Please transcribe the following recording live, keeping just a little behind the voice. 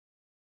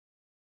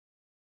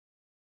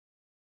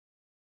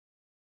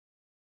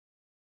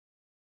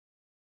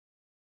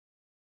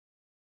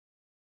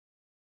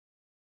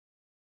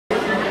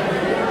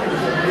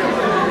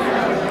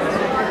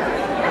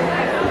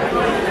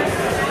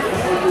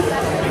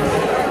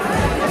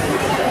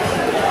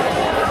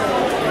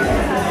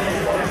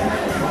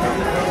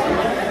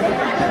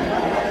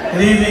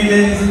Good evening,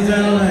 ladies and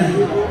gentlemen.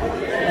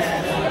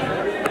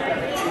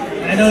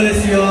 I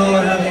notice you all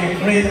are having a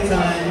great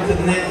time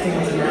connecting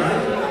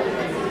tonight.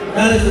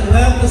 That is the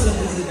purpose of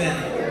this event.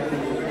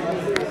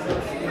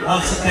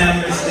 Lots of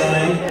cameras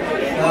going.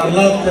 I'd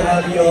love to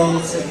have you all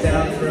sit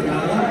down for a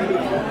moment.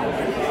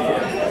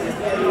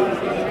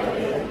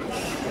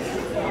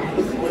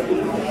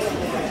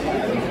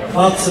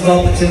 Lots of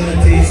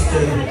opportunities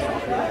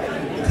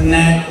to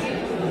connect.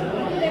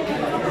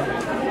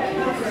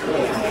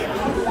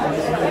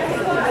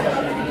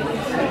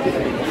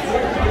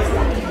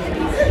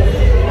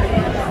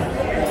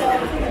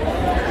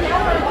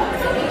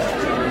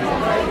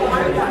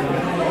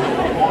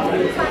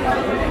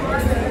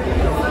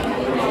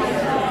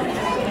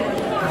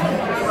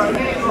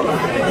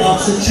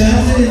 Lots of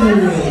chat in the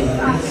room.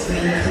 It's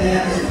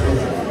fantastic.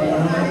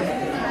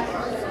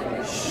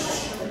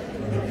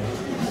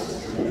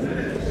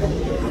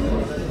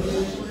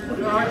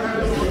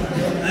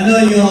 I know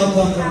you all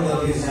come from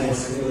Berbice High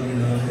School, you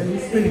know.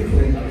 It's pretty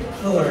cool.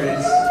 No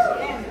worries.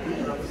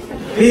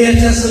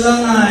 BHS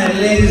alumni,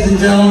 ladies and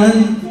gentlemen,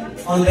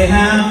 on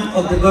behalf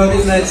of the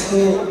Berbice High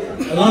School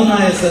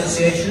Alumni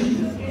Association,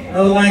 I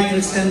would like to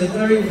extend a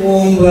very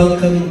warm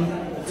welcome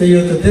to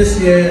you to this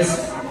year's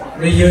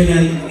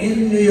reunion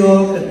in New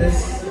York at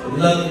this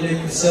lovely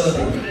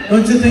facility.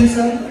 Don't you think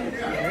so?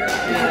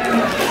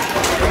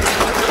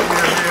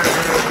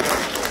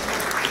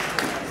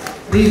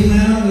 We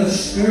have a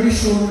very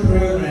short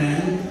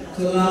program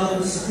to allow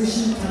for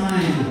sufficient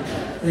time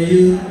for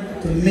you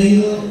to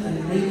mingle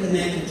and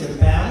reconnect with your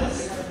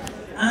pals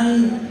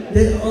and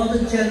the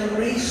other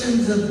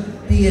generations of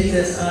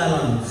BHS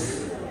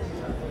alums.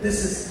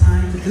 This is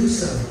time to do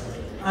so.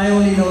 I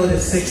only know the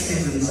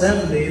 60s and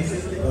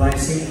 70s, but I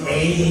see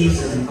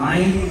 80s and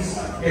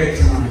 90s here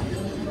tonight.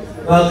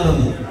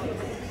 Welcome.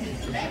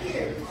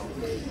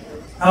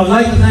 I would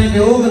like to thank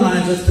the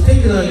organizers,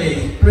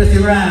 particularly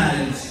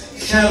Prithviraj,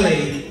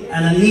 Shelley,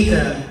 and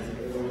Anita,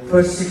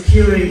 for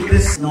securing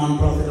this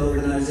non-profit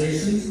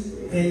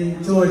organization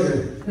in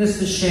Georgia.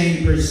 Mr.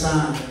 Shane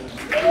Prasad.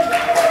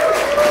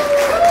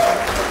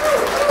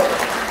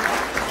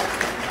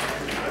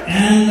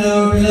 And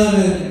our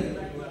beloved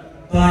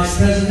Vice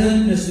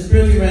President, Mr.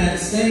 Prithviraj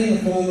Singh,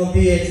 a former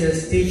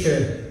BHS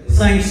teacher.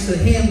 Thanks to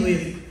him,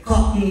 we've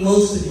gotten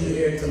most of you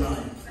here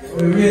tonight.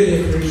 We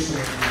really appreciate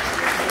it.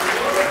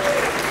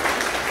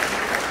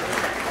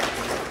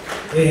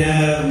 We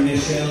have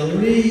Michelle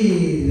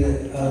Reed,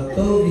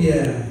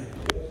 Cobia.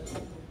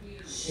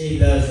 She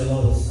does a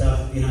lot of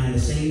stuff behind the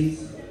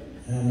scenes,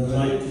 and I'd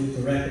like you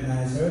to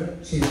recognize her.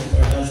 She's with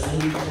her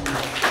husband.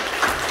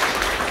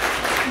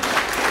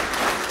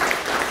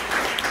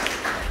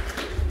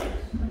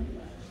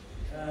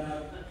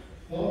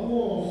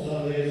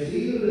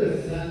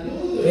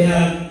 We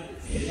have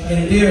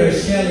Indira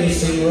Shelley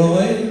Singh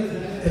Roy,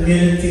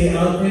 Community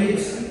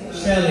Outreach.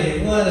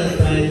 Shelley, what a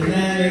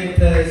dynamic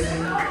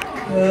person.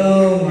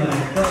 Oh my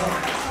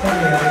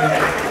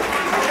God.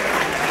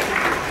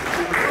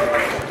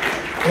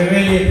 We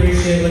really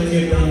appreciate what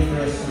you've done for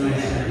us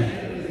tonight, Shelley.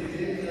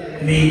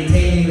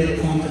 Maintaining the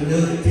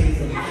continuity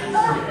from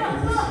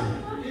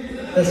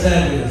that's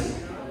fabulous.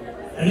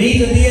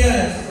 Anita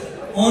Diaz,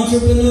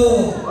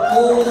 entrepreneur,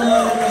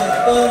 organizer,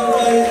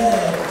 fundraiser.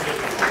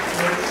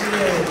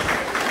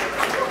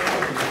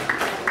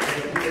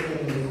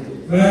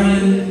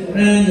 Merlin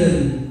Brandon.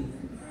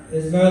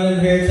 Is Merlin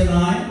here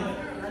tonight?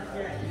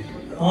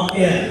 Oh,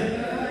 yeah.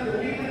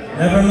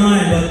 Never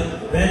mind,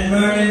 but when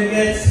Merlin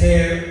gets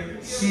here,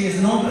 she is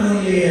not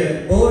only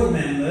a board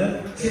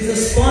member, she's a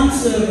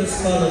sponsor of a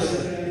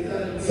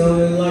scholarship. So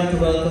we'd like to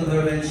welcome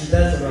her when she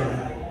does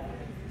arrive.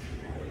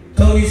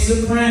 Tony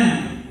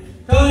Supran.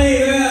 Tony,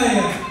 where are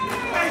you? All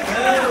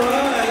right, look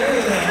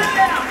at that.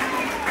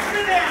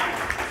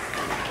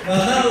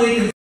 Well, now we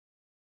can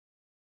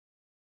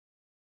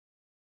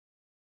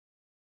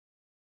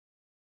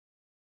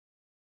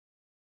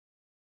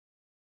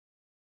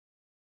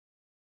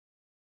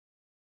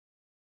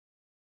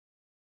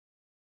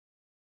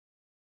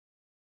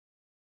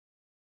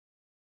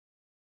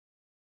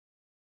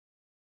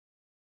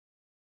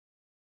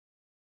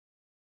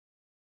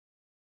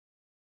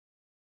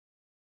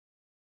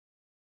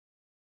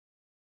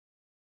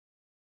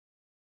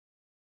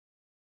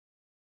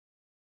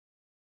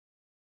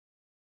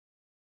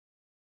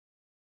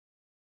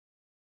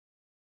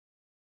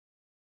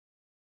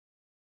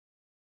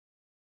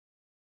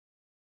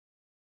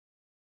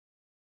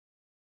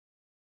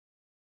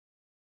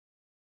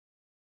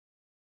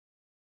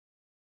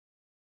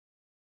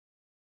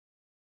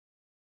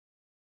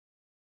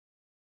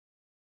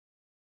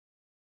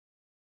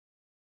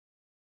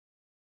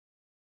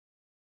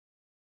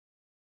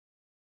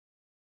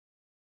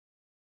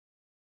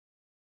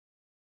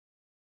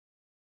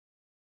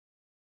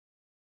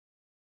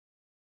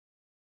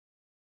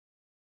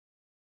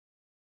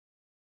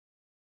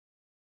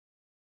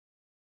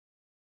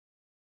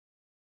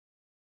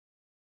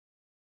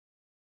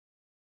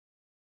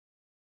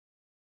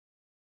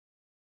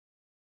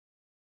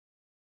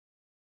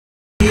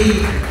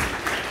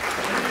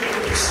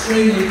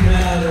extremely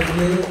proud of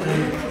you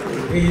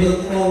and We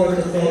look forward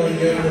to following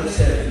your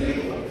footsteps.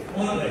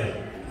 One way.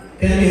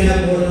 Can we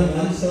have more than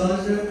one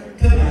sponsor?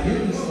 Come on, you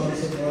can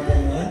sponsor more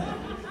than one.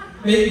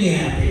 Make me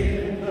happy.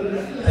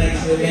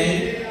 Thanks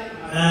again.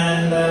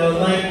 And I would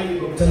like,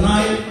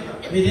 tonight,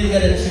 we didn't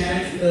get a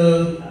chance to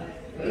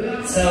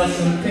sell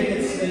some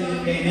tickets when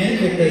you came in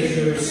because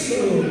you were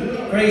so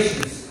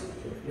gracious.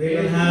 We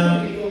will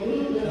have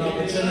an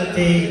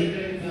opportunity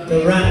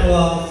to raffle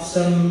off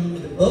some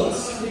of the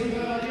books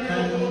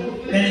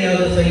and many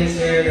other things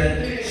here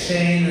that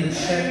Shane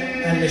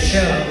and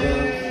Michelle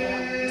will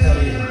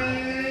tell you.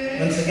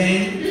 Once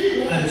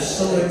again, I'm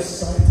so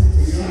excited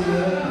to see you.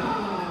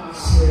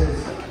 Cheers.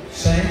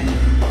 Shane?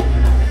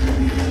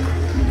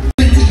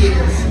 20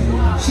 years.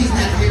 She's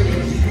not here with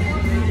me.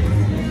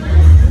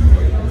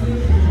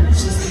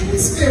 She's in the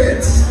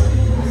spirit.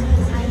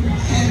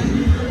 And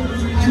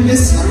I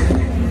miss her.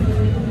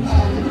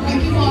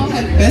 Like you all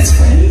had best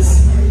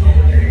friends,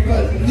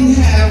 but we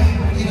have,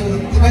 you know,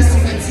 the rest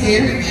of us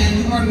here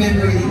and her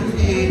memory.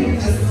 And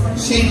as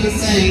Shane was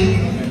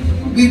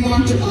saying, we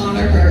want to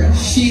honor her.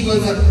 She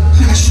was a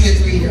passionate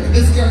reader.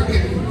 This girl,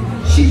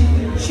 she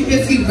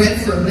basically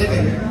read for a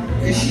living.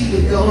 And she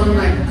would go on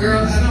like,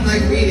 girl, I don't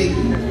like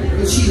reading,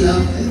 but she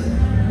loved it.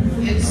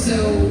 And so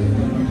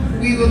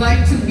we would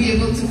like to be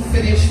able to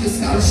finish the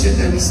scholarship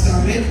that we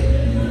started,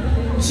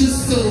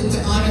 just so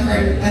to honor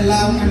her and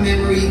allow her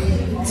memory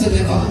to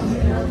live on.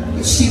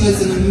 But she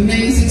was an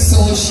amazing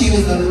soul. She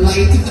was the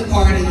light of the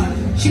party.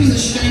 She was a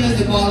shine of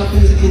the ball up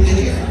in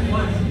the air.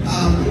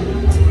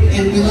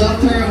 And we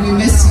loved her and we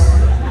miss her.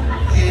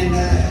 And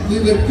we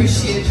would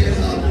appreciate your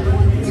help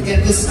to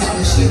get this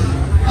scholarship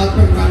up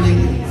and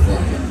running for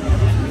her.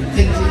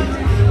 Thank you.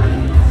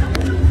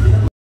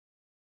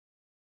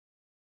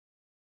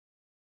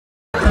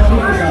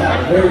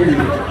 Where are you?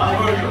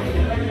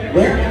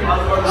 Where?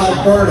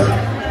 Alberta.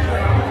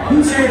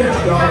 Who's here to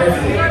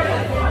geography?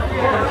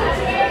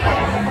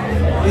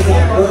 Is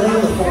Alberta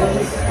the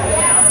farthest?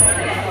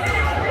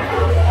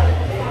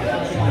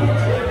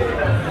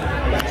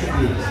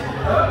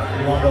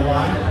 You want to go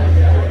why?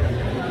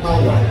 How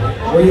why?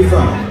 Where are you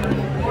from?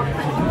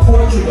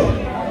 Portugal.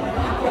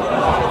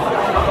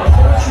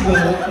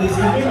 Portugal is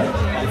in Europe.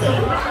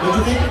 Don't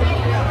you think?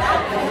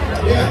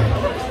 Yeah.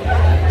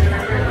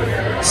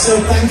 So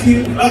thank you.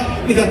 Oh,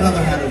 we got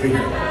another hand over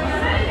here.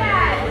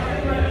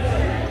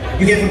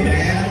 You get from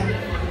Guyana?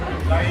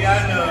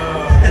 Guyana.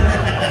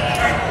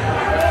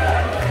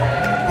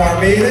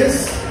 Barbados?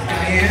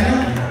 Guyana?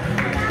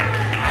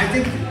 I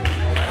think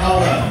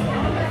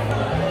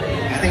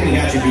we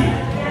got you beat.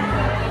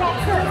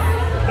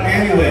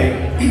 Anyway,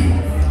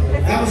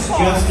 that was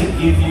just to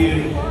give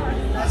you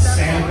a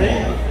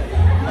sample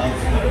of...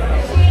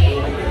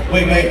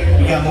 Wait,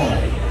 we got more.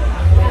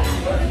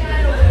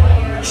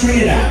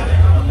 Trinidad.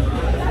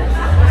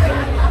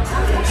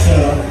 So,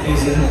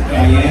 is it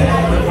Guyana?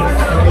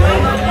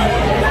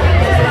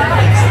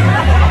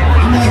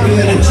 I'm not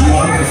good at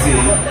geography.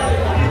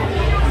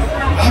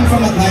 I'm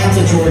from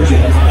Atlanta, Georgia.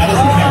 That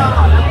doesn't count.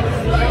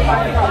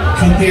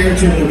 Compared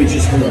to what we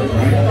just heard,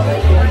 right?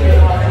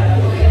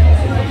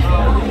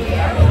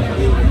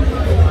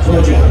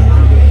 Georgia.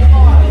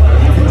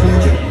 I'm from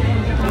Georgia.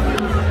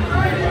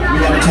 We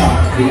gotta talk.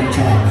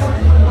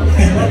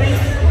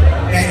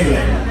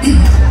 Anyway.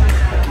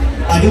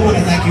 I do want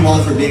to thank you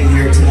all for being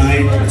here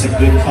tonight. It's a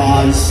good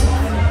cause.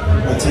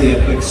 I'll tell you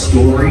a quick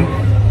story.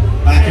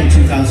 Back in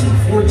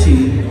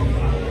 2014,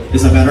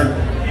 is that better?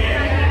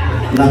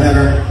 Is that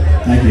better?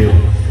 Thank you.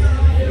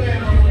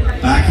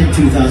 Back in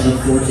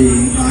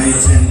 2014, I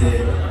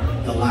attended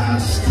the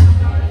last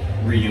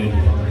reunion.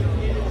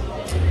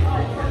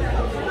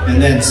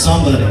 And then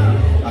somebody,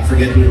 I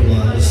forget who it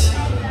was,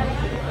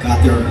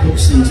 got their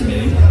hooks into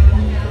me,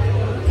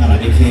 and I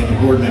became a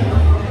board member.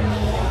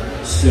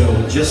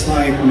 So just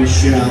like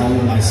Michelle,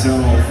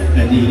 myself,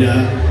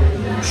 Anita,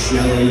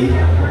 Shelley,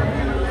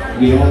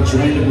 we all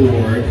joined the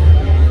board,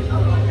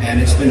 and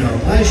it's been our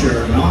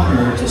pleasure and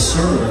honor to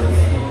serve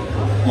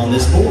on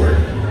this board.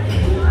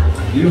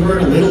 You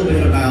heard a little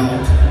bit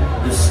about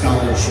the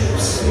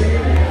scholarships.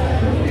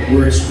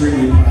 We're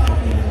extremely proud of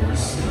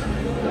those.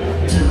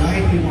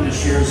 Tonight we want to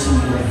share some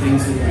more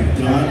things that we've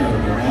done or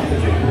we want to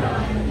do.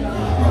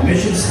 Our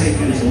mission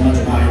statement is much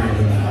wider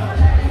than that.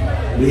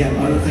 We have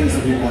other things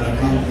that we want to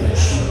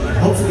accomplish. And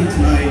hopefully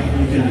tonight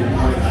you can be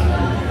part of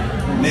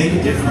that. Make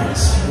a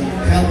difference.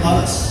 Help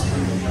us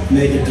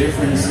make a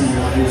difference in the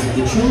lives of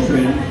the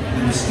children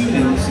and the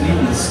students and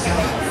even the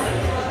staff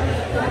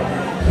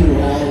who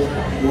are all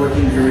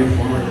working very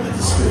hard at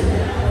the school.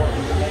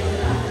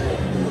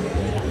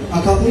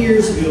 A couple of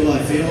years ago I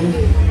failed.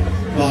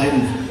 Well, I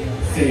didn't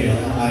fail.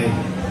 I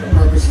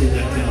purposely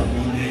left out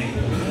one name.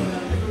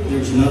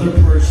 There's another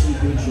person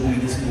who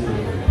joined this board.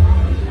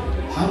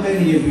 How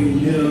many of you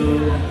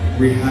know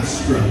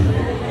Rehastra?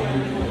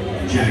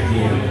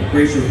 Jackie,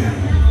 raise your hand.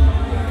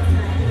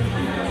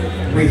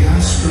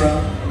 Rehastra,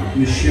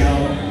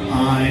 Michelle,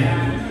 I,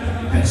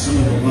 and some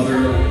of the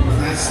other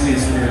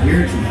classmates that are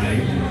here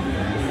tonight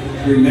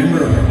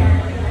remember her.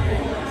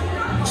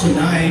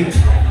 Tonight,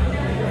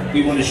 we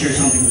want to share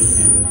something with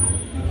you.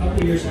 A couple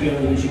couple years ago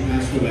when she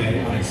passed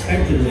away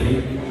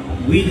unexpectedly,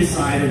 we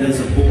decided as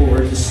a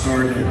board to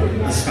start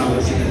a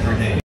scholarship in her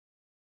name.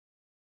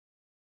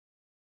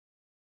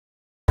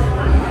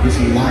 His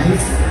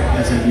life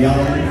as a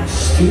young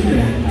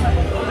student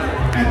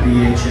at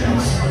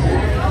BHS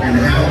and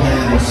how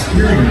that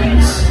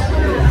experience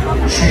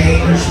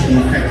changed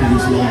and affected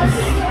his life.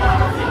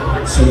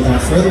 So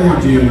without further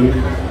ado,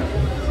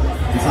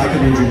 if I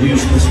could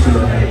introduce Mr.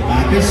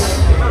 Berbice,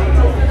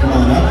 come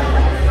on up.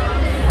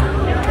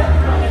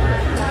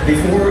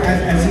 Before,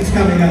 as he's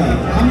coming up,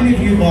 how many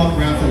of you bought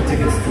raffle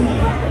tickets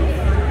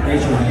tonight?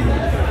 Raise your hand.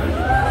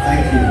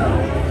 Thank you.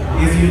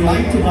 If you'd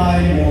like to buy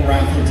more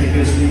raffle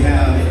tickets, we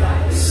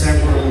have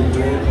several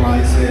door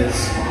prizes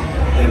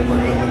that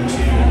we're going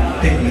to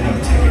picnic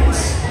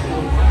tickets.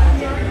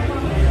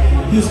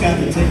 Who's got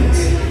the tickets?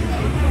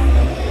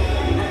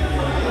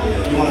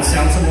 You want to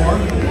sound some more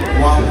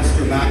while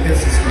Mr.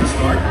 Berbice is going to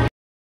start?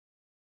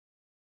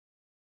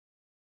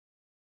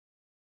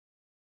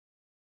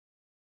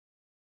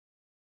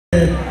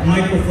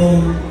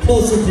 Microphone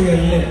closer to your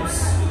lips.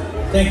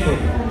 Thank you.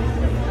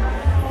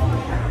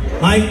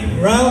 Mike,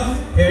 Ralph,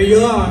 here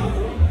you are.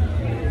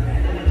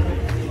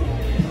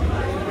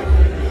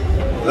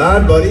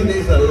 Lord, buddy,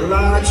 there's a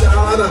large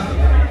order.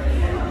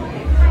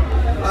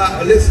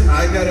 Listen,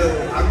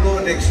 I'm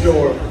going next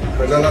door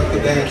because I love to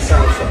dance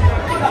salsa.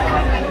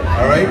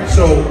 All right,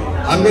 so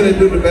I'm gonna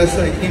do the best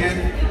I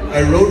can.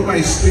 I wrote my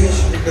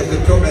speech because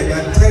they told me I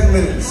got 10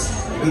 minutes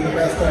to do the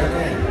best I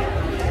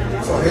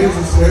can. So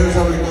here's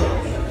how we go.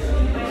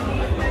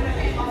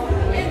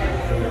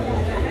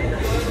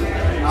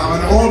 I'm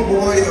an old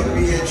boy of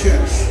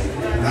BHS.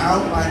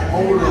 Now I'm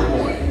older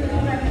boy.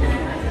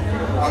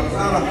 I was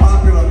not a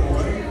popular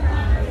boy.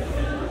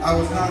 I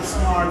was not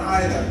smart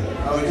either.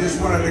 I was just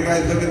one of the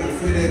guys looking to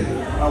fit in.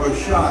 I was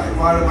shy,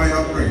 part of my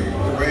upbringing,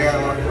 the way I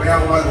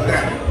was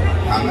then.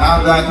 I'm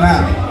not that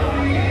now.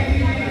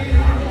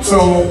 So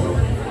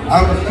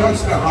I was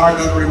touched the heart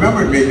that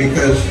remembered me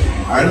because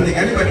I don't think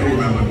anybody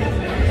remembered me.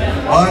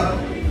 But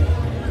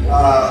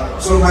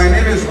so my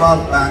name is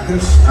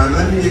Berbice, and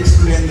let me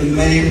explain the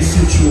name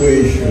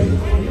situation.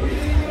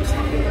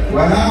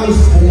 When I was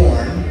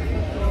born,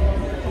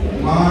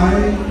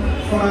 my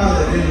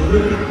father didn't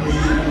look at me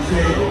and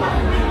say,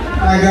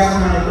 I got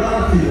my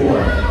Rocky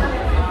boy.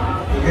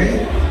 Okay?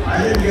 I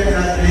didn't get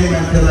that name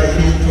until I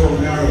came to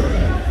America.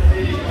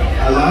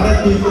 A lot of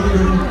people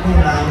couldn't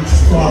pronounce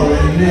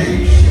foreign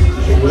names.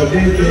 So what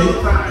they did,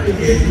 they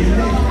gave me a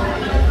name.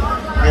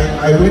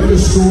 I went to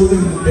school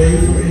in the day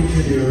for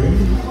engineering.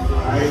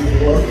 I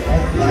worked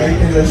at night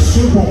in a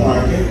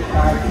supermarket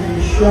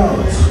packing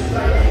shelves.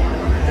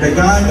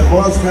 The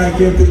boss guy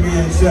came to me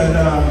and said,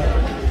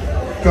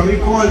 can we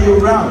call you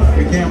Ralph?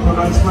 You can't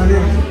pronounce my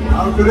name.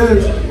 How could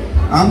it?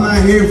 I'm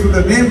not here for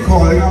the name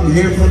calling, I'm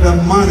here for the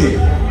money.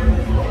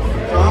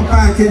 So I'm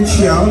packing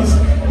shelves.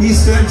 He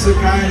sends a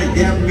guy to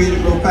get me to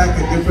go pack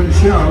a different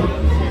shelf.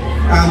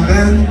 And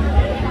then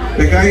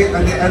the guy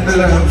at the end of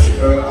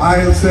the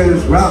aisle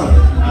says, Ralph,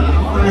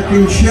 I'm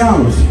packing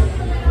shelves.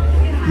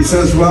 He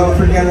says, well,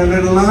 forget a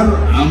little louder,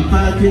 I'm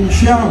packing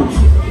shelves.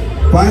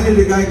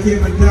 Finally, the guy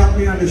came and tapped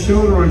me on the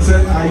shoulder and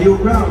said, are you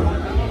Ralph?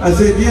 I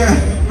said, yeah,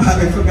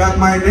 I forgot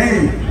my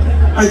name.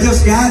 I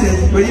just got it,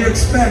 what do you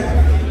expect?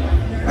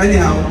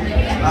 Anyhow,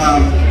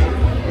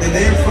 the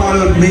name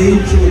followed me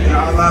through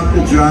job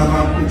after job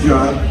after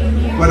job.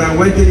 When I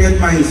went to get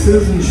my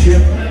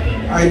citizenship,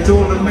 I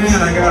told the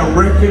man, I got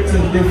records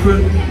and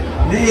different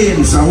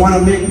names. I want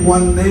to make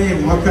one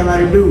name, what can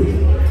I do?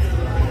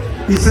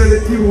 He said,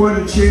 if you want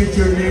to change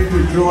your name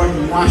to George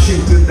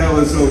Washington, that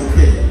was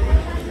okay.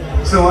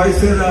 So I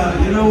said,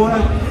 you know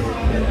what?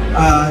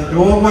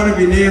 Do I want to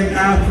be named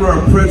after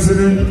a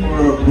president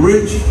or a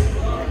bridge?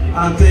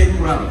 I'll take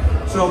Ralph.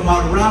 So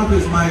my Ralph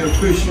is my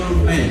official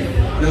name,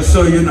 just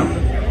so you know.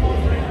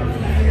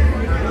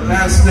 The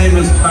last name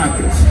is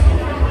Berbice.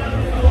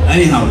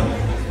 Anyhow,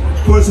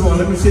 first of all,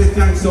 let me say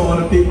thanks to all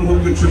the people who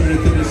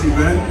contributed to this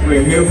event.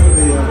 We're here for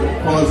the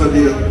cause of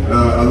the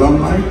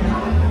alumni.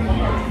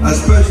 A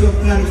special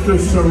thanks to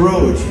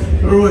Saroj.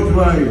 Saroj,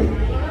 where are you?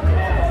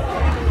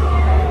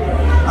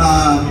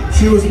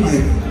 She was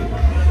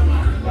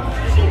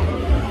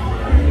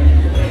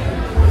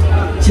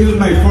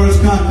my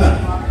first contact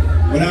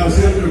when I was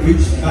able to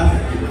reach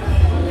back.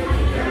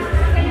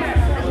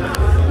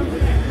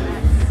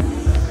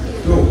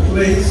 Go,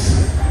 place.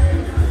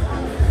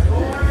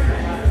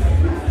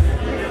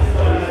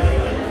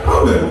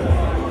 Over.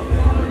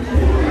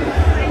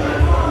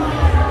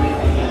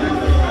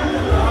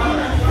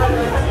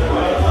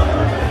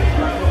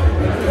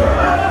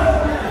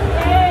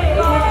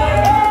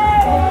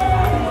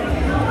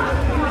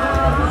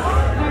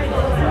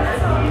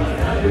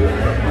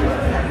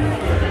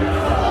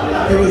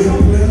 It was a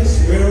place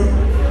where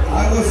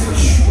I wasn't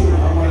sure I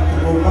wanted to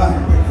go back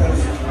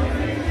because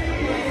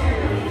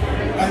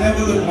I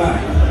never looked back,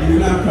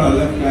 even after I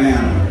left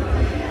Guyana.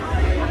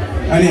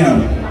 Anyhow,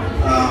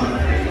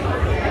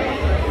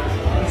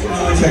 so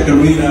I can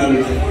read out of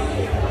it.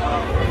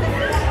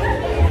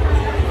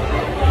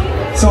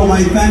 So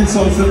my thanks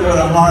also go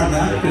to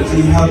Harnack, because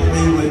he helped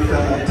me with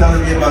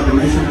telling me about the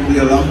mission of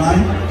the alumni.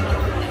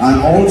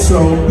 And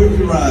also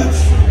Raj,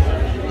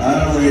 I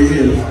don't know where he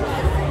is.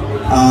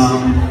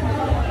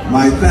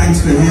 My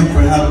thanks to him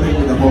for helping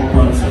with the whole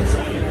process.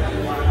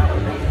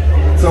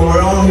 So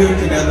we're all here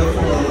together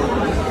for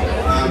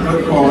a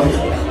good cause.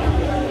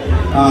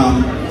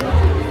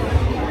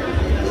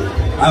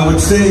 I would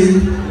say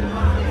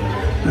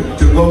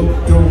to go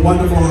to a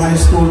wonderful high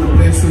school, the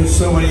place where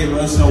so many of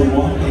us have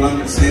walked along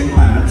the same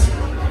paths.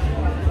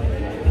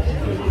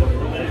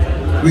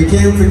 We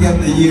can't forget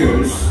the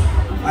years,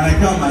 and I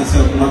count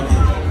myself lucky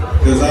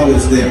because I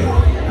was there,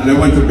 and I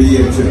went to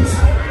BHS.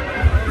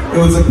 It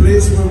was a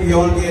place where we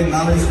all gained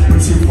knowledge to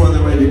pursue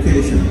further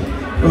education.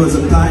 It was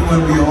a time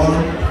when we all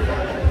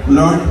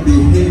learned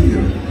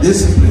behavior,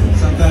 discipline,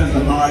 sometimes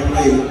the hard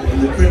way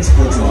in the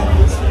principal's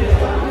office.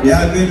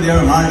 Yeah, I've been there,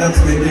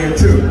 Harnack's been there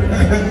too,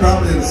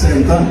 probably at the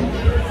same time.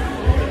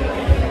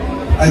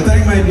 I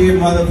thank my dear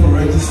mother for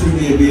registering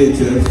me at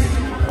BHS.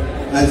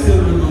 I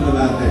still remember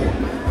that day.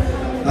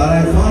 Had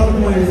I followed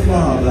my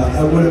father,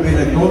 I would have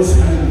been a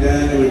groceryman in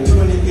Guyana with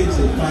 20 kids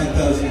and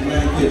 5,000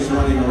 grandkids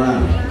running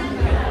around.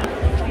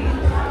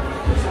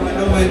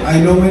 I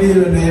know many of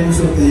the names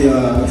of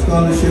the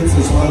scholarships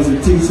as well as the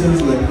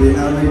teachers, like the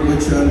Harry,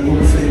 Richard,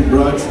 Hussein,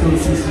 Braj,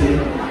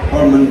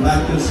 Orman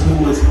Bacchus,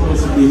 who was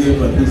supposed to be here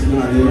but he's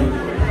not here.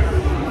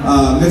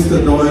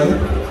 Mr. Doyle.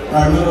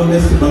 I remember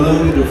Mr.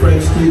 Maloney, the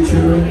French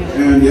teacher,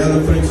 and the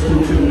other French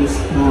teacher, Miss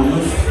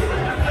Thomas.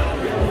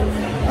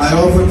 I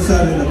often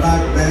sat in the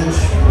back bench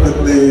with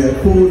the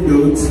cool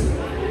dudes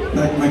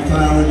like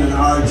McLaren and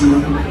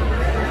Arjun.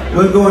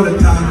 We'll go into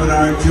town with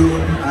Arjun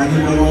and he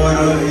will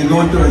order, you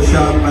go into a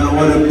shop and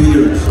order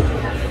beers.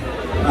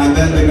 And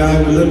then the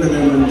guy will look at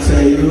him and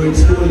say, "You're in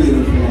school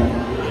uniform."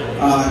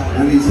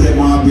 And he said,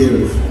 "More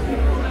beers."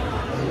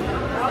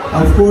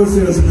 Of course,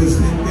 there's a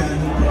distinct guy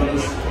who taught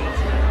us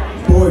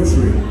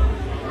poetry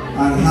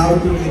and how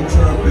to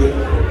interpret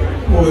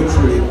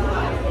poetry.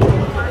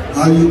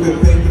 How you can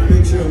paint the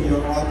picture of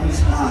your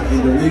author's mind,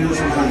 in the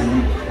reader's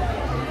mind,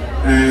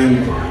 and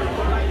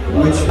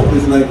which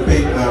is like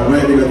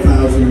writing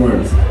 1,000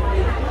 words.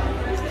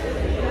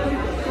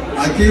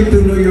 I came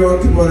to New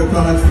York to go to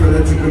college for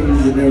electrical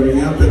engineering.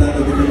 After that, I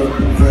became a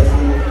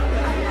professional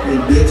in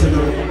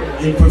digital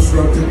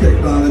infrastructure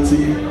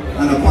technology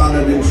and a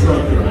pilot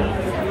instructor.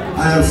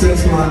 I have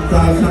since marked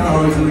 1,000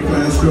 hours in the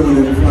classroom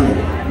and in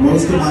flight.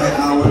 Most of my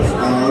hours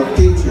are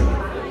teaching,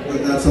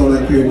 but that's all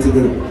I care to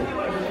do.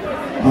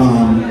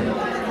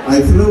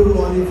 I flew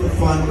only for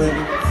fun with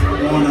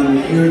one on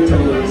the ear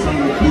to some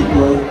of the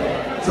people,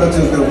 such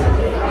as the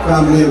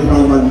family of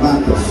Roman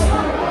Bacchus.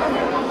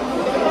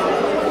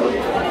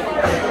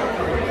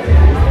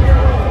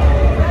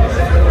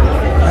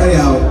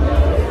 Anyhow,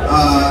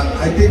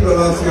 I think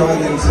we'll ask the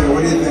audience here,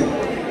 what do you think?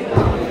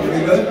 Are we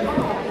good?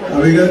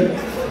 Are we good?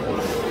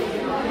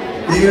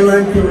 The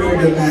airline career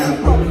didn't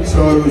happen, so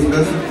it was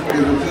just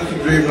a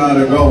dream not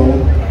ago.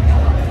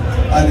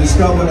 I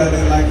discovered I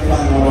didn't like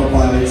flying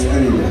autopilots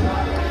anyway.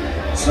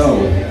 So,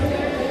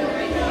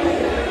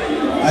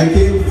 I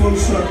came full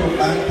circle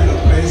back to the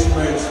place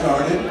where it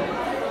started.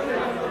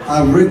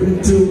 I've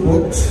written 2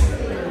 books.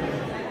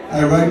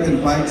 I write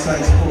in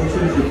bite-sized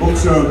portions. The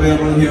books are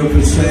available here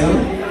for sale.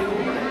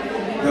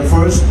 The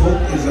first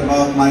book is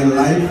about my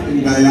life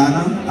in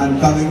Guyana and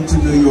coming to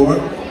New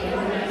York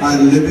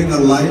and living a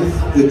life,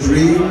 the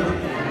dream,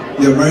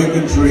 the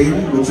American dream,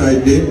 which I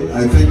did,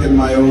 I think, in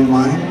my own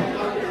mind.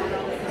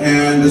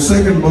 And the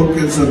second book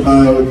is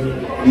about,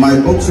 my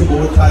books are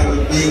both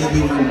titled Being a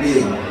Human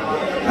Being.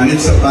 And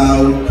it's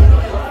about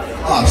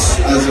us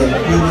as a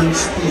human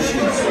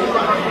species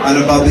and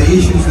about the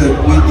issues that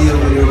we deal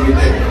with every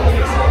day.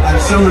 And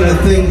some of the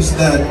things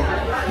that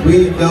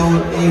we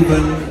don't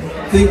even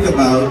think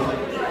about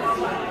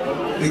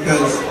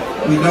because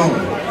we don't.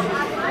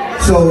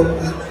 So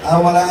I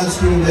want to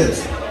ask you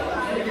this.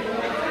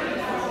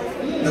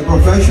 The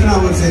profession I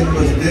was in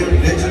was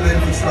digital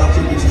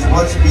infrastructure, which is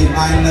what's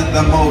behind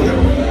the motor.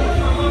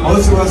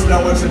 Most of us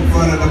know what's in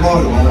front of the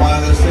motor, a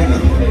wireless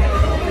signal.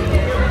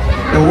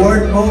 The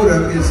word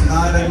motor is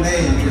not a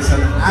name, it's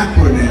an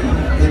acronym.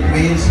 It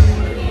means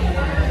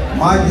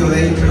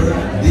modulator,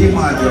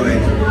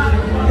 demodulator.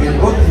 In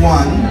book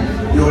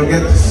 1, you will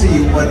get to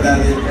see what that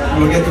is. You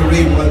will get to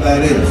read what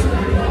that is.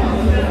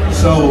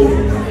 So,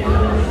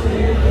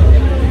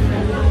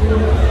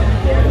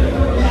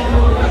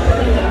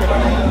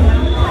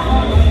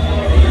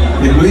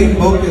 the green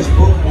book is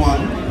book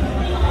 1.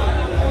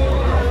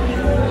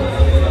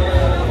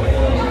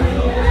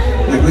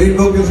 The green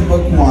book is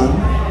book 1.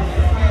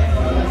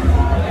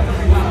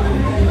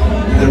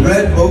 The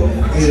red book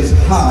is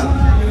hot.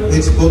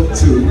 It's book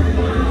 2.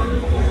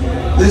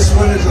 This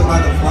one is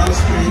about the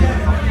philosophy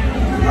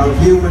of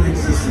human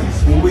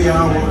existence. Who we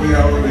are, what we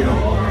are, what we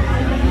don't.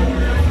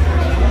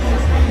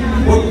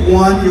 Book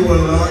 1, you will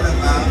learn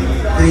about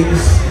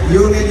things.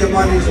 You'll get your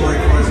money's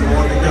worth first of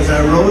all, because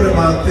I wrote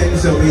about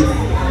things that we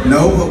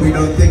know, but we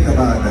don't think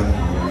about them.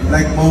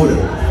 Like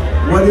motor.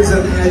 What is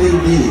an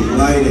LED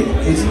lighting?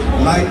 It's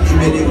light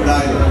emitting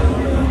diode.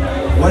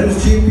 What is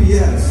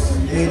GPS?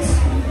 It's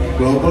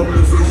Global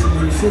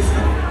Positioning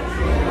System.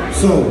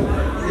 So,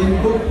 in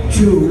book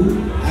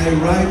 2, I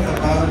write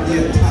about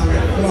the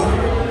atomic clock.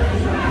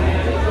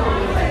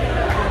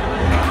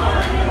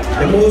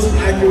 The most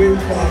accurate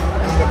clock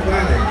on the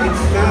planet.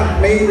 It's not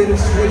made in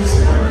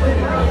Switzerland.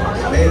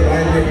 It's made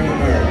right here in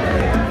America.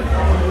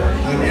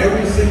 And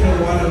every single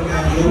one of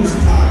them lose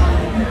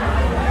time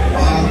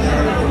while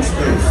they're in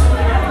space.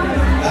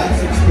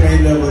 That's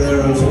explained over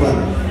there as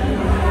well.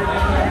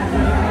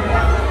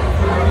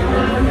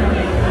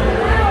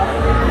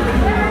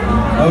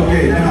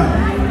 Okay, now,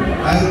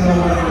 I don't know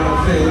what I'm going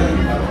to say.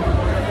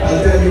 I'll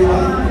tell you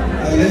what,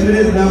 a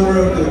limited number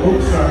of the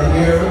books are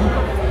here.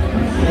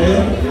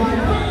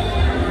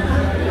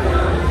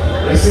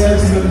 The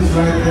salesman is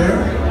right there.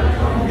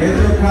 Get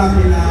your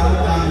copy now,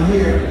 I'm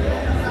here.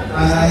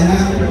 And I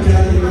have to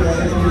tell you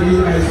that if you read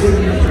my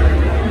signature,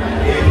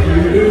 if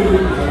you do,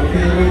 it's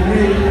okay with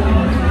me.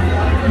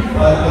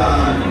 But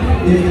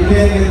if you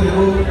can't get the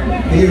book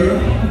here,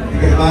 you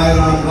can buy it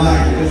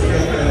online. Just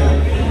get the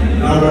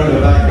number in the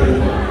back of the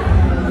book.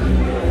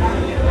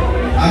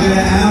 I'm going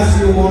to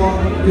ask you all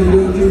to do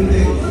 2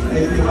 things.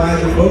 If you buy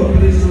the book,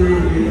 please leave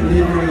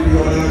a review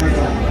on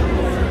Amazon.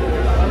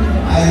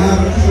 I have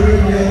a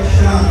trivia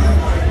challenge.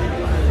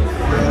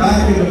 The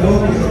back of the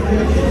book is a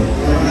picture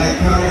of an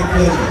iconic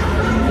building.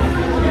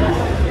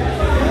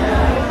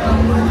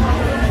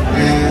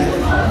 And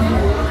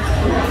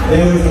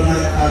there was a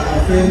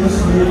famous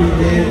movie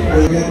made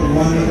where we had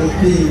one of the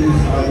themes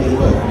of the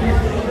book.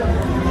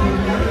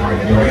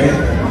 Okay?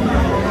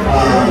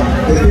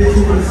 The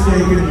picture was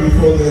taken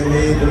before they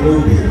made the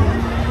movie.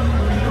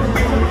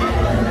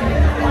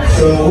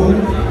 So,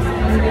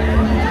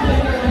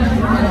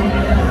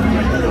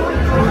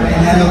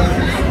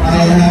 I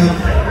have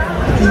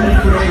 2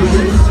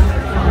 phrases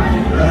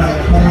that I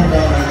found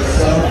out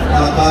myself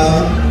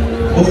about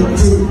book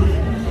 2.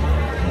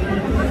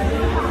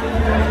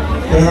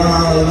 There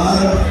are a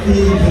lot of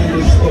themes in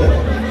this book.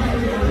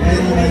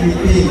 Many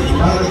themes.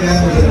 One of them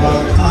is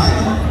about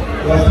time.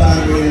 What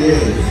time really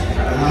is.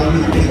 How we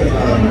think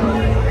about it.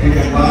 We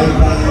can buy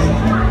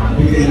time,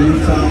 we can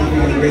use time, we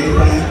can gain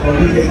time, or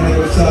we can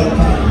never sell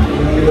time. It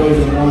only goes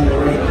in one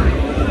direction.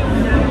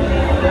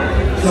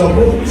 So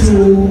book 2,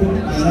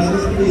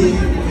 another theme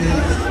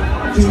is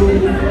 2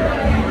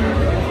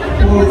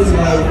 quotes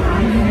that I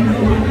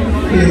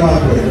came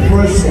up with. The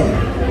first one,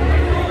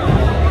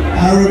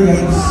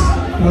 arrogance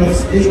plus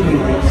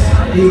ignorance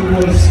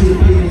equals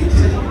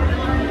stupidity.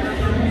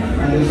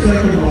 And the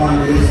second one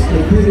is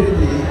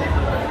stupidity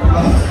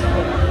plus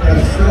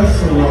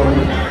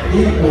testosterone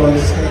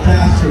equals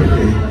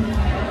catastrophe.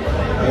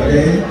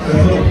 Okay? So,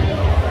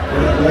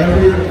 whatever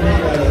you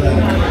think out of that.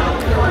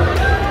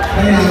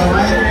 Anyhow, I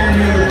can't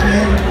hear the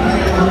thing, I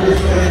don't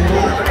understand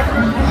what.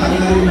 I'm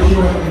not even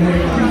sure I can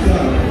hear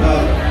myself.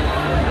 But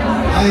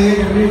I hear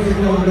the music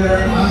over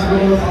there, I'm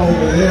going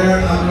over there,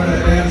 I'm going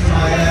to dance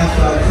my ass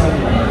out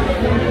somewhere.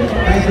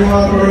 Thank you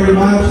all very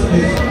much.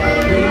 It's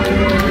good to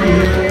be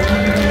here.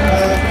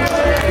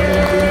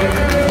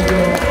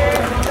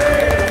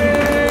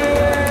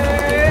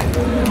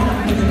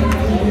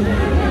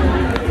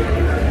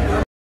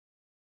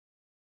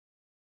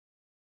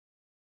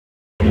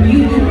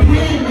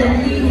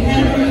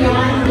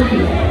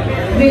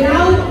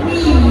 Without me,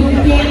 you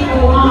can't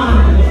go on.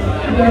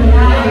 Your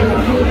life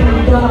will be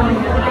done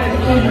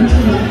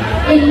empty.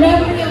 In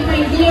memory of my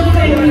dear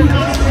friend,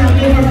 Amsterdam,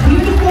 may her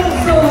beautiful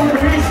soul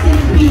rest in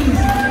peace.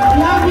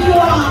 Love you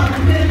all.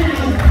 Good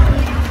night.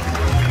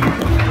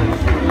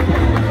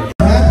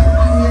 Happy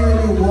to be here in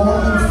your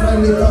warm and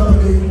friendly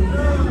company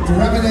to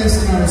reminisce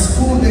on our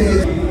school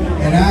days,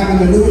 and I'm an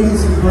alumni of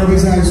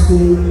Berbice High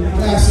School,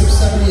 class of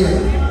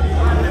 78.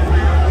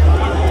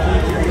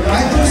 I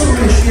just want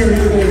to share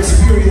your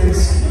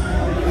experience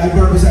at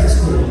Berbice High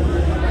School.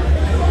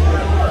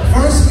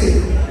 Firstly,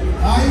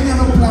 I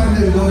never planned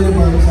to go to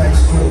Berbice High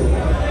School.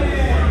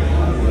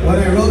 When I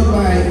wrote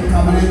my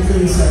common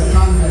entrance at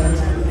convent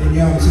in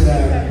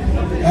Amsterdam,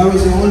 I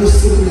was the only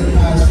student that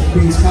passed for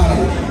Queen's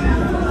College.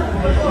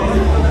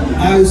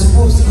 I was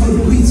supposed to go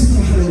to Queen's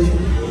College,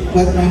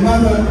 but my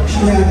mother, she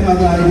had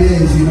other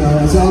ideas, you know,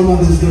 as all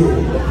mothers do.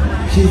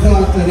 She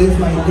thought that if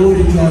I go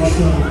to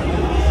Georgetown,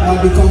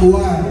 I'll become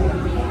wild.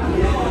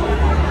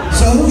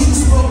 So who she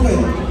spoke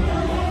with?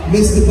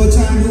 Mr.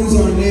 Butchan, who's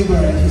our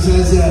neighbor. He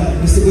says,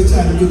 Mr.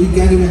 Butchan, could you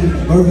get him in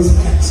Berbice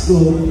High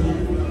School?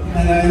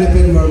 And I ended up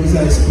in Berbice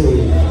High School.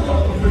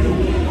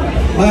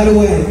 By the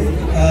way,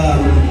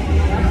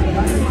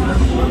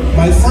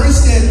 my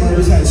first day at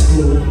Berbice High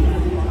School,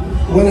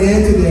 when I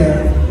entered there,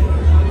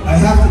 I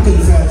have to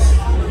confess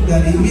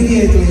that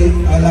immediately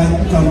I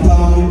liked the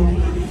compound,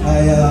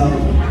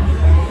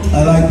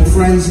 I liked the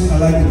friends, I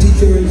liked the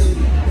teachers,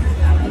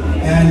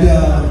 and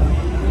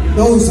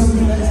those are some of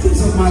the best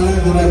things of my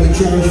life that I will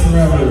cherish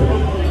forever.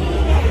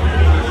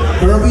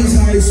 Berbice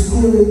High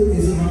School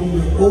is among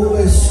the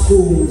oldest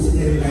schools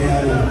in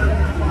Guyana.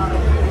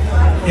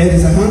 It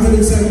is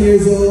 107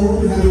 years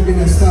old, having been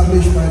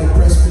established by the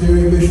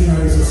Presbyterian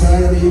Missionary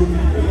Society,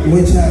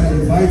 which had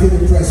invited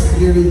the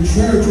Presbyterian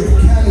Church of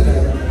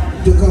Canada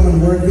to come and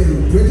work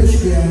in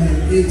British Guiana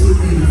in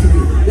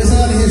 1883. There's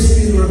a lot of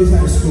history in Berbice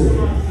High School.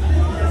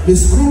 The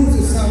school was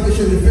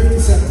established on the 5th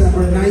of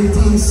September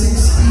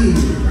 1916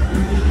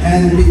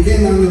 and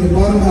began under the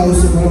bottom house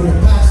of one of the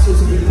pastors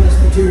of the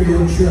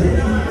Presbyterian Church.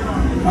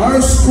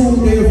 Our school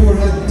therefore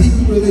had deep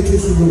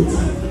religious roots,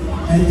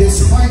 and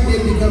despite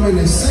it becoming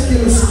a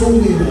secular school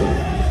leader,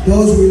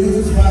 those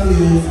religious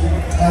values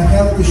have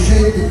helped to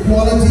shape the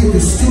quality of the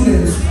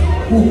students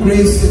who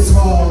graced its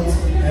halls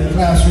and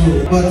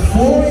classroom. But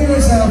 4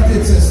 years after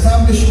its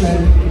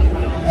establishment,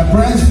 a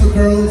branch for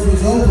girls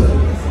was opened.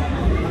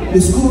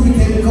 The school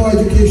became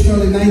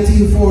co-educational in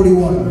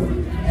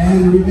 1941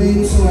 and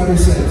remained so ever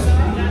since.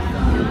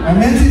 I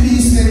mention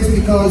these things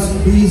because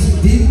these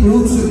deep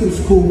roots of the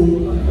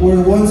school were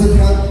the ones that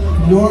helped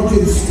nurture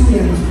the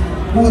students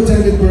who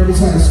attended Berbice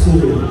High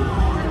School.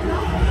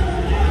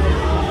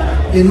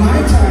 In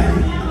my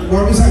time,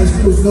 Berbice High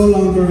School was no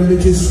longer a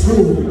religious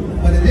school,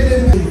 but it did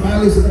impact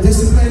values of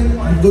discipline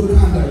and good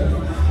conduct.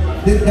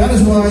 That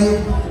is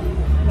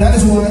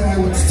why I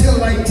would still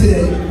like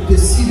today to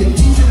see the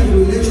teaching of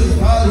religious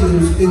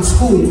values in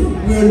schools.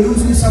 We are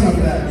losing some of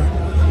that.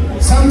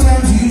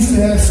 Sometimes we used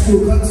to have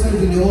school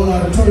concerts in the old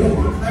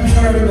auditorium. I'm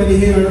sure everybody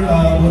here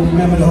will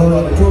remember the whole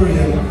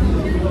auditorium.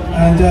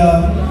 And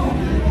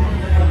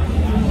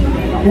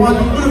one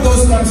of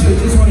those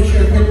concerts, just want to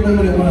share a quick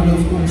moment at one of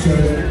those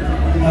concerts.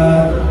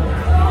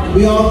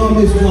 We all know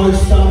Miss George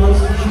Thomas.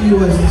 She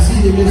was the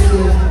senior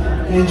mistress,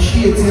 and she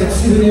had said,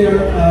 "Souvenir,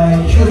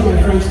 she was my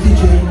French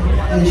teacher,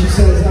 and she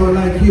says, I would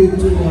like you to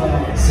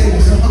sing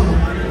a song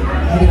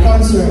at the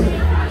concert."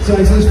 So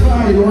I says,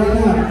 "Fine, why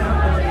not?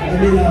 I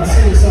mean, I'll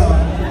sing a song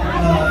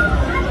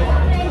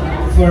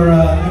for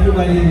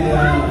everybody in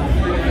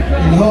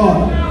the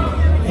hall."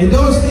 In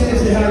those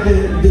days, they had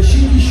the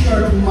sheepy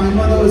shirt. My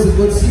mother was a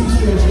good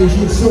seamstress, and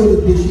she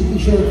sewed the sheepy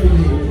shirt for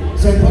me.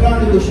 So I put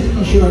on the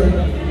sheepy shirt,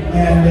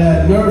 and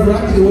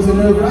it was a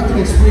nerve-wracking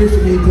experience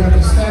for me to have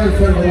to stand in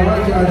front of a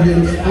large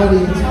audience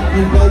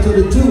and belt to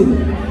the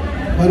tune.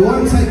 But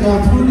once I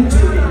got through the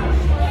tune,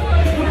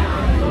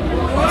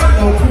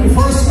 through the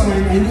first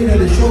line, I knew that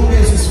the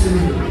showcase was for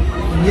me.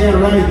 And yeah,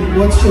 right,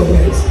 what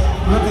showcase?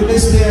 Until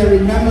this day, I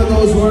remember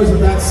those words of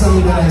that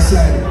song that I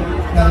sang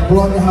that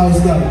brought the house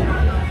down.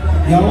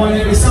 Y'all want to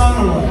hear the song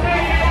or what?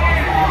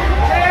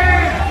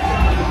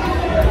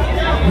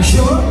 You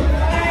sure?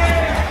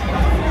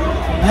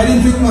 I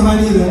didn't drink my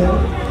honey though.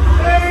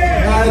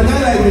 Not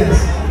like this.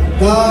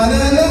 Got a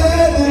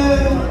letter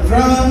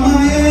from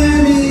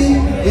Miami.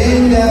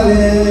 In that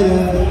letter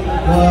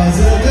was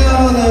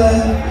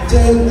 $1.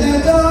 Took the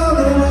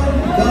dollar,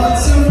 got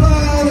some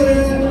powder,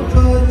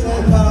 put the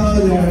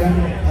powder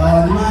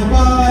on my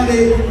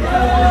body.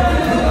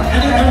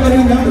 Everybody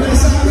remember that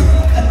song?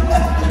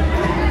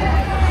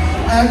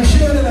 I'm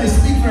sure that I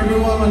speak for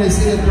everyone when I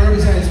say that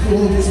Berbice High School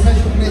holds a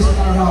special place in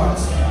our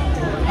hearts.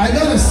 I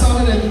got a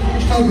solid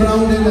educational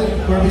grounding at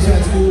Berbice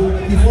High School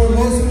before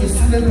most of the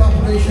student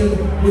population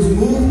was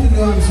moved to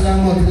New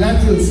Amsterdam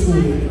Multilateral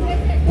School.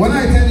 When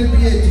I attended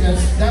BHS,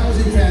 that was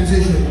in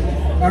transition.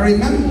 I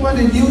remember when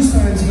the new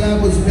science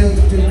lab was built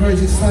to encourage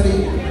the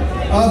study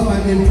of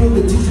and improve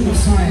the teaching of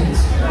science.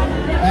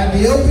 At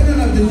the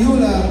opening of the new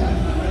lab,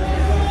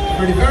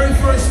 for the very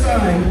first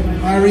time,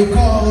 I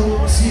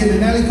recall seeing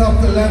an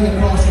helicopter land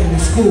across from the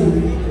school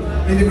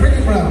in the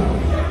cricket ground.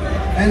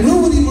 And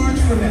who would emerge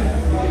from it?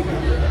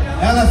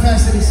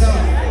 LFS himself.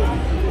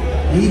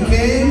 He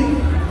came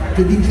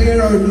to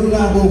declare our new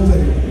lab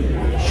open.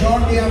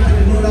 Shortly after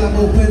the new lab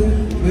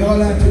opened, we all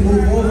had to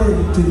move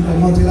over to the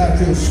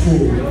multilateral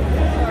school.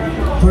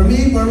 For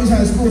me, Berbice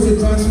High School was a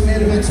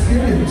transformative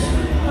experience.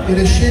 It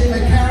has shaped my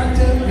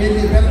character, made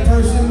me a better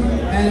person,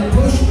 and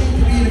pushed me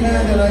to be the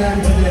man that I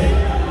am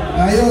today.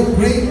 I owe a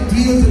great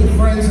deal to the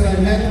friends that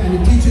I met and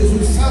the teachers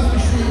who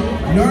selfishly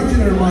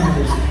nurtured our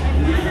minds.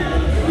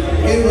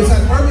 It was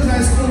at Berbice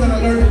High School that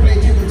I learned to play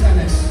table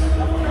tennis,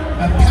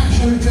 a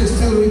passion which I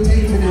still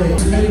retain today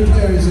to many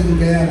players in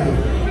Guyana.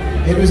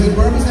 It was at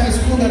Berbice High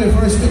School that I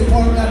first took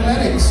part in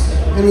athletics.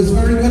 It was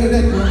very good at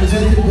it,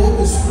 represented both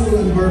the school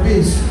and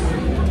Berbice.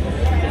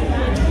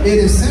 It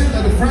is said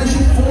that the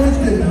friendship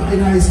forged in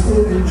high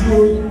school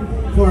endured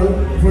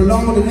for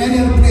longer than any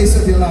other place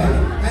of your life.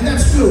 And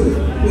that's true.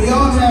 We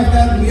all have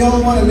that. We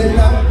all want to live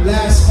that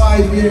last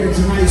 5 years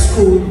in high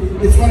school.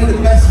 It's one of the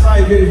best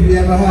 5 years we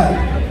ever had.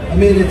 I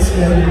mean, it's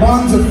the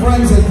bonds of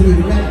friends that we've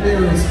met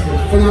there is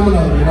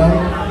phenomenal, you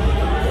know.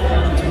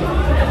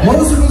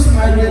 Most of us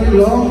migrated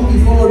long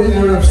before the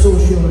era of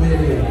social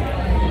media.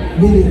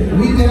 We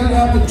didn't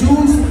have the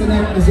tools to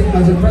connect as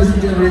a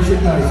present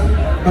generation does.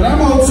 But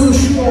I'm also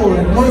sure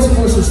that most of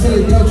us are still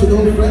in touch with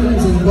old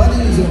friends and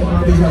buddies at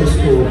Berbice High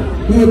School.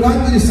 We would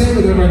not be the same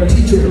without our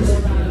teachers.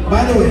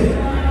 By the way,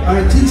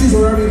 our teachers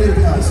were everything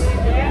to us.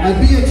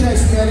 At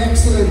BHS, we had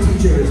excellent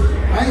teachers.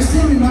 I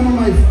still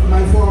remember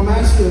my former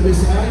master,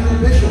 Mr.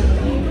 Andrew Bishop.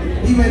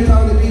 He went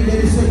on to be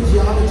Minister of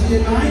Geology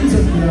and Mines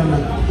of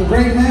Guyana. A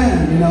great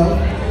man, you know.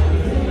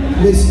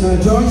 Miss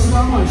Joyce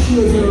Thomas, she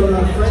was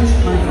my French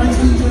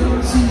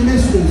teacher, senior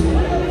mistress.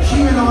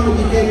 She went on to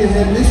become the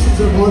head mistress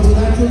of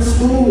multilateral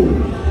school.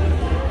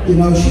 You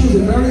know, she was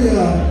a very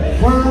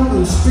firm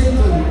and strict,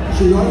 and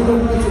she wanted to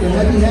work with a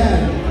heavy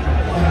hand.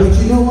 But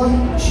you know what?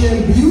 She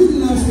imbued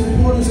in us the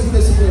importance of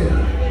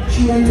discipline.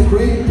 She went to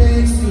great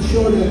pains to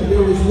ensure that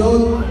there was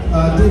no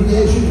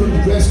deviation from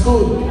the dress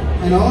code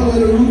and all the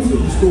other rules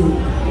of the school.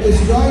 Miss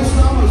Joyce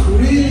Thomas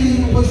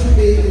really pushed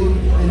me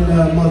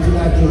in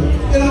multilateral.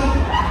 You know,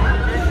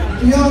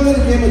 we all know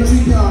the game of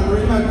 3 cards. I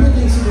remember my quick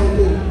incident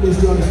with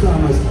Miss Joyce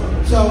Thomas.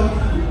 So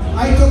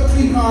I took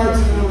 3 cards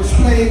and I was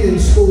playing in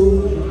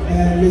school,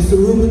 and Mr.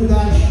 Ruben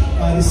Dash,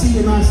 the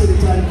senior master at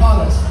the time,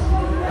 called us.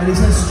 And he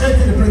said, straight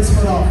to the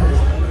principal office.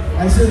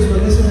 I said, well,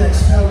 this is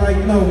expelled right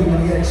now. We're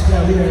going to get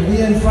expelled here.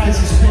 Me and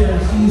Francis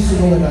Pierce, he used to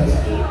go with us.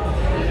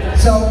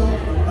 So,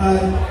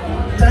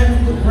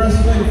 time for the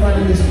president in front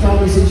of Mr.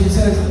 Thomas, and she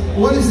says,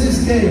 what is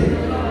this game?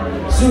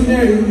 Soon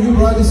there, you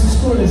brought this to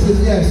school. I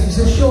said, yes. She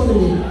said, show to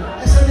me.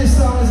 I said, Miss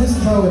Thomas, this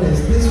is how it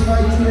is. This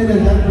white human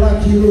and that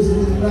black heroes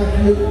and this black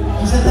hero.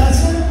 She said, that's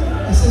it?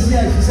 I said,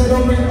 yes. She said,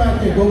 don't bring it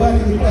back here. Go back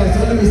in the class.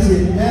 Don't let me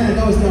see it. Man, I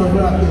know it's not a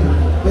black thing.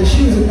 But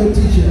she was a good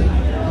teacher.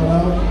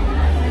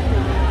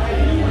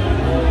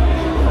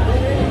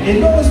 In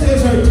those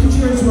days, our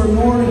teachers were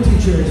more than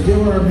teachers. They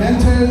were our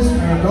mentors,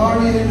 our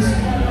guardians,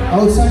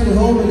 outside the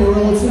home, and they were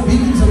also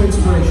beacons of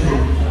inspiration.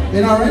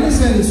 In our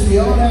innocence, we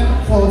all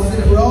had faults.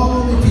 They were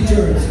all the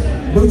teachers.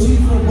 Butchie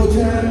for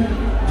Butchan,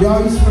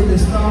 Joyce for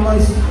Miss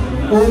Thomas,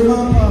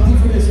 Olma, Poppy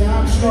for Miss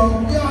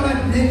Armstrong. We all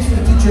had names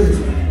for teachers,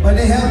 but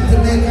they helped to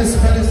make us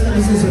better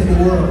citizens of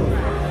the world.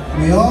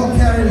 We all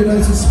carry with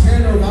us the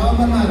spirit of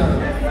alma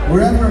mater.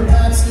 Wherever our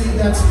paths lead,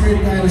 that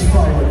spirit guide us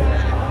forward.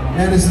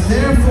 Let us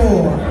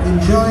therefore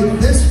enjoy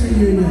this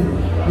reunion.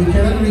 We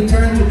cannot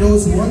return to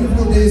those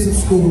wonderful days of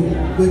school,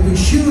 but we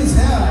sure as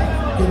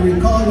hell can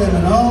recall them,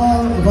 and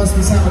all of us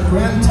must have a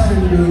grand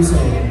time doing so.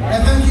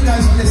 And thank you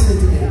guys for listening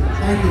to me.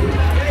 Thank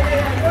you.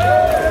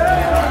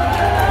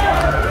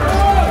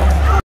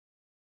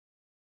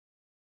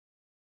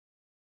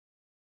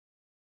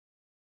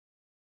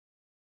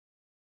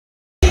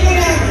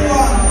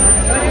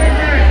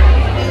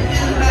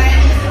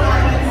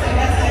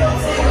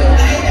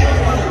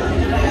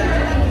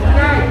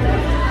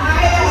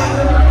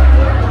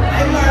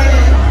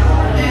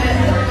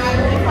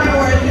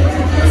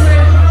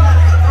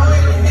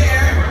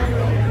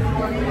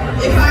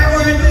 If I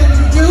were to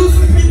introduce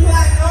the people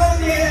I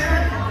know here,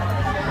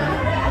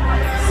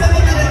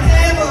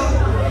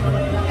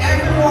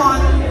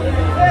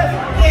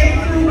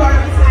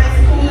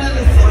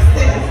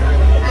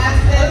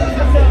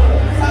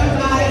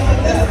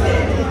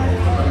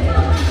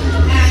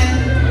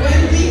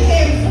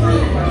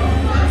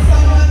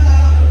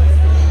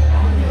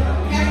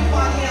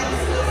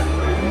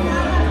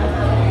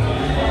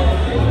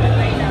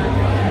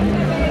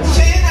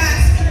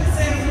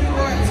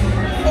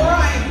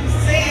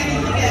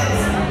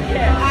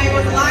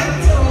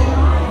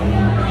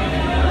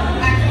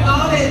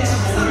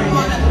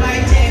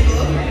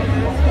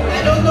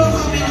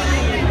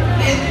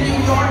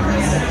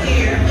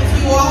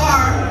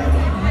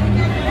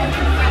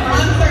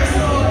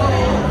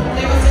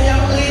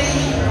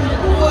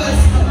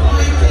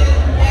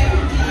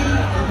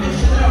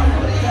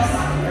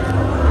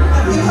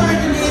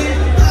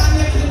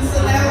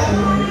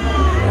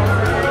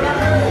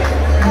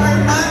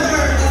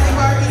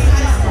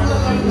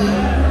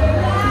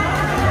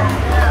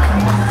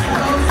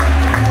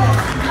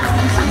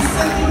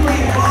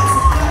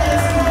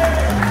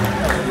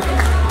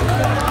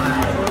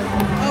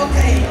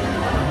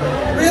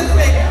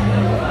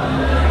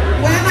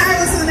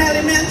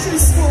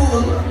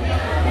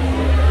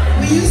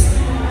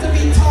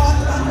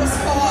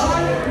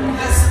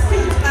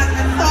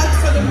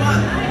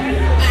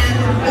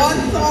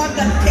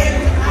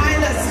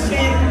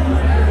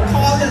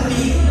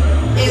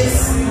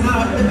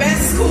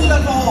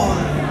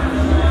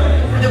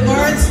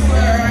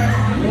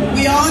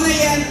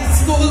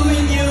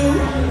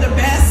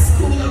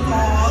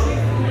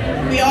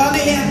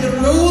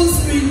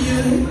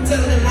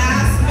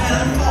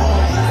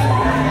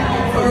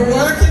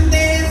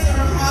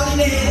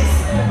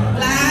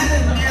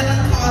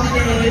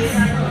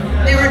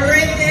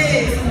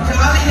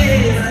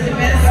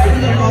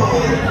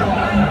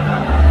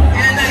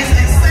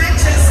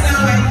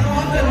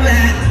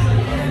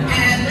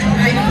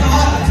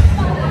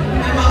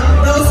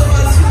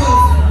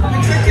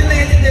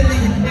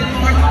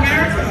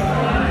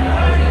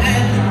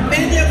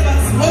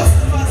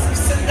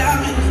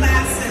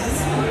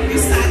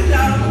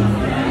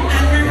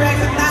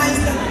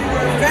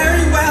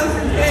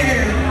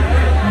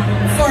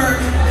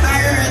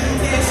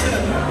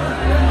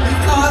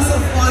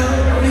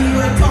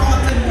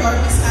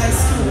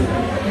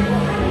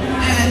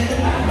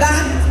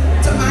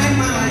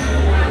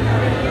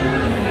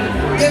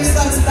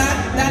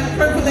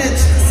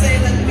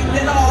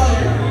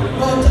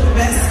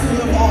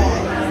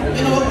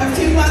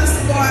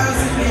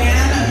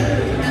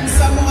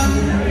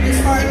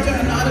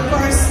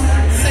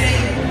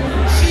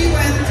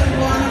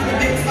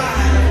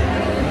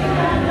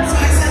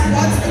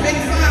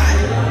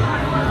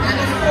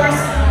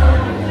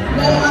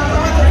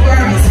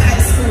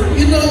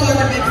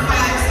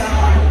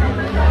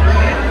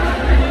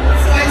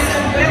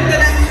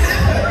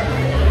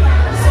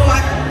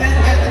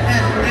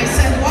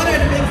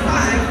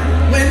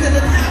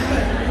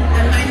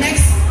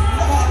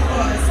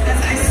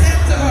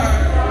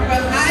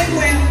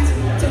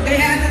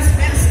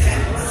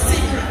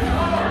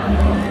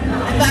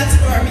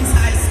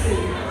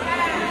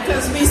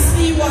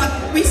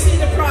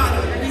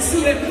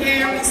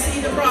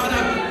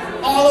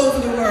 all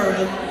over the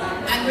world,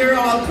 and we're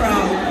all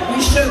proud. We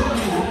should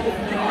be.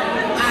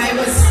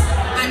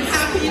 I'm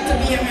happy to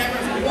be a member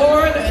of the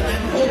board, and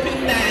I'm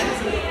hoping that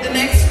the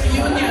next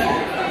reunion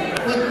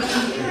would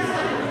be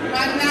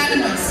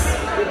magnanimous.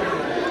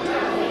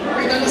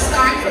 We're going to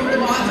start from the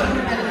bottom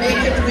and make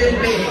it real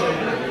big.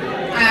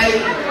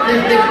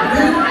 The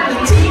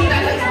team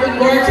that has been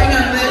working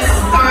on this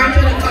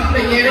started a couple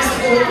of years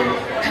ago,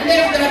 and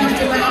they've done a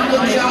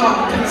phenomenal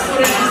job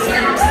considering the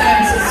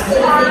circumstances,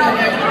 COVID and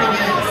everything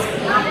else.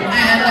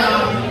 And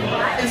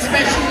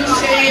especially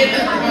Shane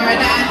and Bernard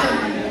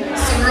and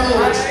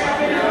Saroj,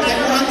 I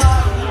want to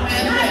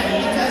commend them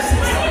because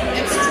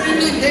it's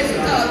extremely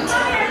difficult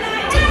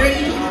to bring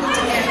people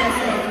together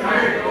from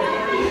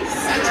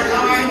such a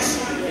large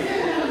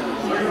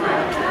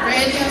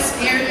radius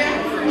area.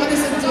 What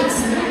is it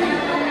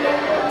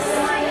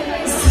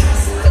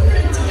to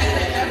bring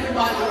together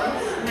everybody?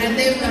 And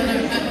they've done a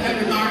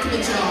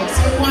remarkable job. So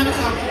we want to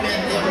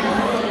compliment them.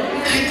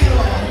 Thank you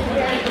all.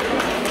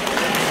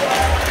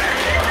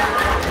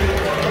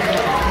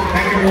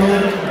 Thank you, everyone.